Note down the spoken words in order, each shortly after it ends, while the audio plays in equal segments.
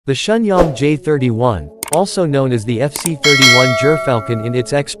The Shenyang J-31, also known as the FC-31 Gyrfalcon in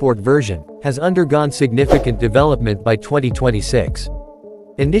its export version, has undergone significant development by 2026.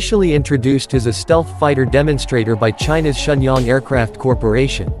 Initially introduced as a stealth fighter demonstrator by China's Shenyang Aircraft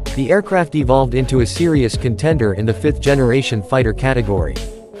Corporation, the aircraft evolved into a serious contender in the fifth-generation fighter category.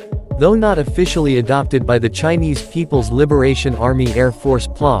 Though not officially adopted by the Chinese People's Liberation Army Air Force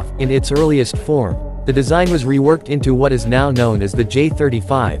 (PLAF) in its earliest form, the design was reworked into what is now known as the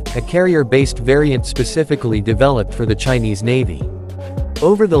J-35, a carrier-based variant specifically developed for the Chinese Navy.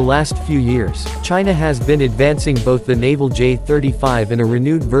 Over the last few years, China has been advancing both the naval J-35 and a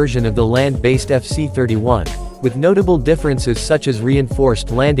renewed version of the land-based FC-31, with notable differences such as reinforced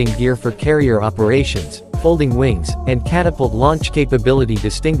landing gear for carrier operations, folding wings, and catapult launch capability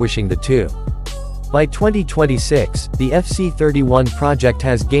distinguishing the two. By 2026, the FC-31 project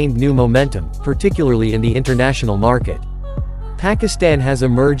has gained new momentum, particularly in the international market. Pakistan has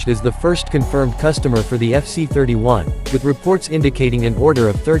emerged as the first confirmed customer for the FC-31, with reports indicating an order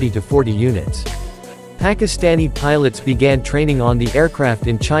of 30 to 40 units. Pakistani pilots began training on the aircraft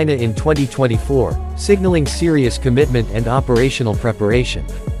in China in 2024, signaling serious commitment and operational preparation.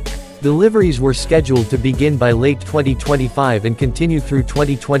 Deliveries were scheduled to begin by late 2025 and continue through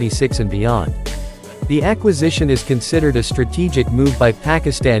 2026 and beyond. The acquisition is considered a strategic move by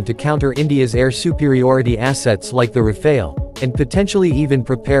Pakistan to counter India's air superiority assets like the Rafale, and potentially even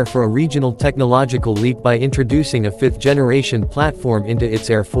prepare for a regional technological leap by introducing a fifth-generation platform into its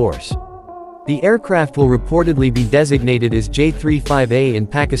air force. The aircraft will reportedly be designated as J-35A in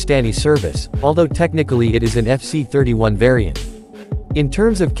Pakistani service, although technically it is an FC-31 variant. In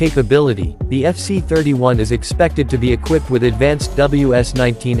terms of capability, the FC-31 is expected to be equipped with advanced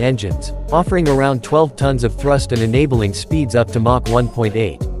WS-19 engines, offering around 12 tons of thrust and enabling speeds up to Mach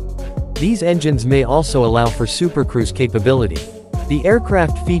 1.8. These engines may also allow for supercruise capability. The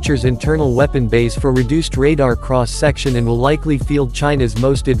aircraft features internal weapon bays for reduced radar cross-section and will likely field China's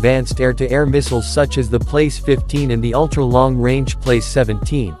most advanced air-to-air missiles such as the Place-15 and the ultra-long-range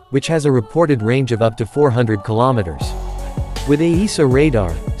Place-17, which has a reported range of up to 400 kilometers. With AESA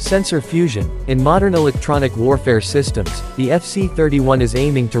radar, sensor fusion, and modern electronic warfare systems, the FC-31 is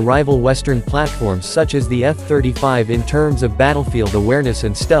aiming to rival Western platforms such as the F-35 in terms of battlefield awareness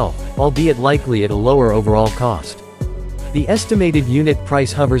and stealth, albeit likely at a lower overall cost. The estimated unit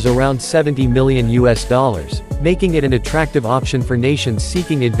price hovers around $70 million, making it an attractive option for nations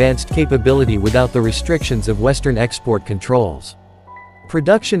seeking advanced capability without the restrictions of Western export controls.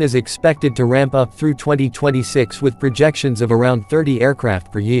 Production is expected to ramp up through 2026 with projections of around 30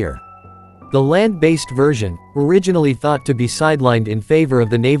 aircraft per year. The land-based version, originally thought to be sidelined in favor of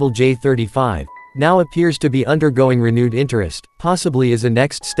the naval J-35, now appears to be undergoing renewed interest, possibly as a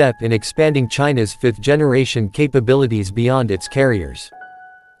next step in expanding China's fifth-generation capabilities beyond its carriers.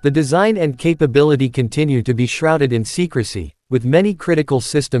 The design and capability continue to be shrouded in secrecy, with many critical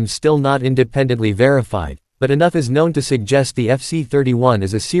systems still not independently verified, but enough is known to suggest the FC-31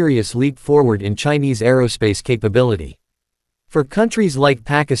 is a serious leap forward in Chinese aerospace capability. For countries like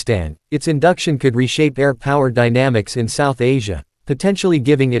Pakistan, its induction could reshape air power dynamics in South Asia, potentially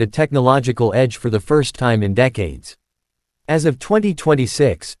giving it a technological edge for the first time in decades. As of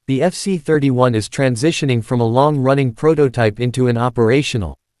 2026, the FC-31 is transitioning from a long-running prototype into an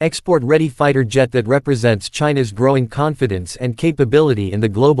operational, export-ready fighter jet that represents China's growing confidence and capability in the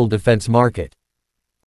global defense market.